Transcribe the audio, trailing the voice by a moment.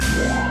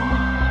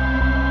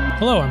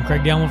Hello, I'm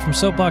Craig Delman from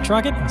Soapbox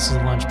Rocket, and this is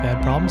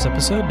Launchpad Problems,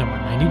 episode number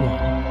 91.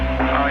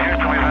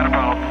 Houston, we've had a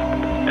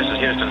problem. This is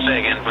Houston.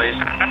 Say again, please.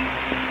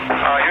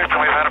 Houston,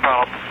 we've had a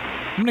problem.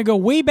 I'm going to go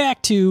way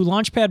back to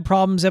Launchpad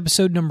Problems,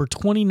 episode number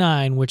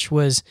 29, which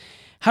was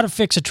how to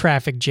fix a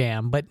traffic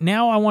jam. But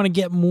now I want to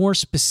get more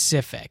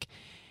specific.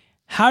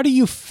 How do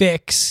you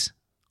fix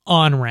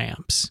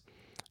on-ramps?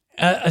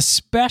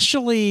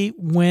 Especially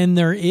when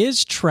there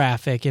is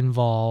traffic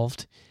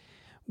involved,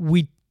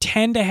 we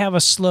tend to have a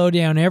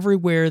slowdown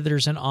everywhere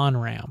there's an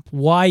on-ramp.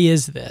 Why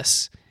is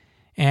this?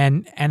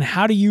 And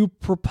how do you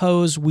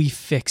propose we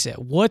fix it?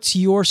 What's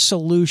your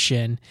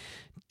solution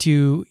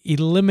to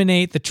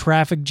eliminate the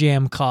traffic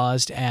jam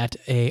caused at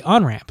a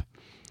on-ramp?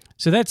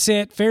 So that's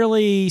it.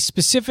 Fairly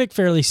specific,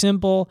 fairly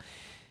simple.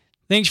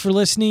 Thanks for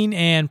listening,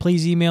 and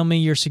please email me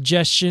your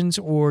suggestions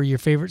or your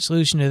favorite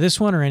solution to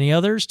this one or any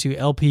others to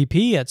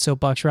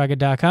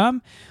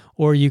lpp@soapboxrocket.com,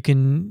 or you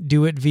can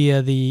do it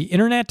via the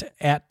internet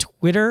at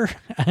Twitter,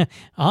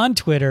 on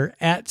Twitter,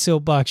 at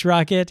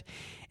SoapboxRocket.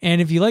 And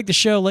if you like the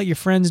show, let your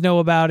friends know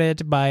about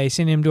it by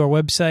sending them to our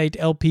website,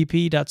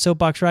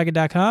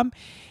 lpp.soapboxrocket.com,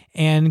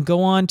 and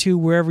go on to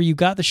wherever you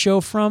got the show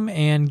from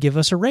and give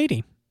us a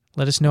rating.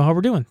 Let us know how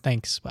we're doing.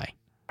 Thanks. Bye.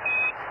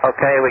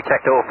 Okay, we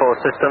checked all four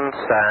systems,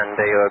 and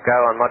you were go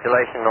on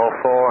modulation, all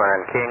four,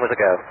 and keying was a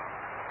go.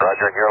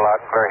 Roger, you're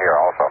loud and clear here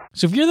also.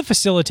 So if you're the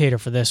facilitator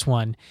for this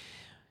one,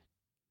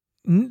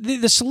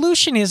 the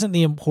solution isn't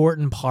the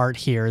important part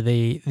here.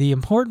 The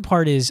important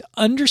part is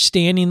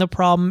understanding the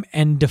problem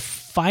and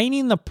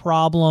defining the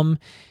problem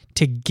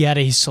to get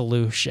a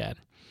solution.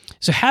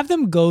 So have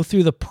them go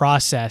through the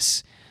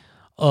process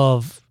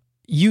of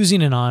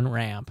using an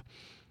on-ramp.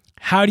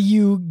 How do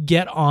you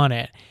get on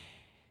it?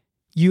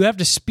 You have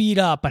to speed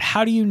up, but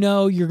how do you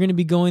know you're going to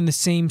be going the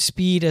same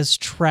speed as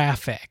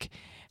traffic?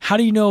 How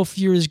do you know if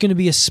there's going to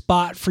be a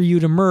spot for you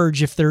to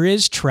merge if there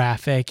is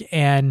traffic,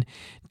 and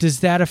does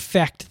that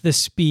affect the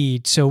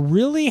speed? So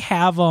really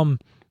have them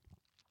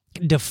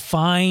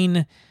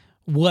define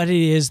what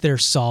it is they're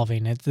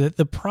solving.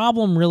 The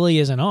problem really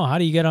isn't, how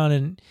do you get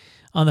on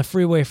the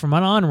freeway from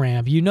an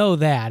on-ramp? You know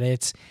that.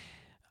 It's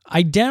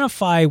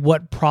identify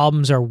what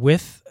problems are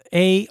with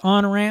a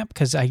on-ramp,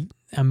 because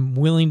I'm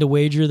willing to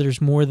wager there's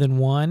more than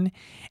one,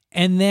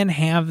 and then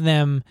have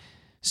them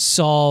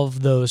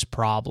solve those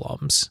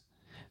problems.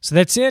 So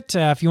that's it.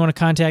 If you want to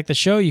contact the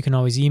show, you can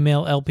always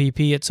email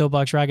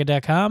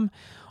lpp@soapboxrocket.com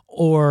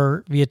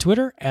or via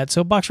Twitter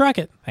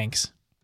 @soapboxrocket. Thanks.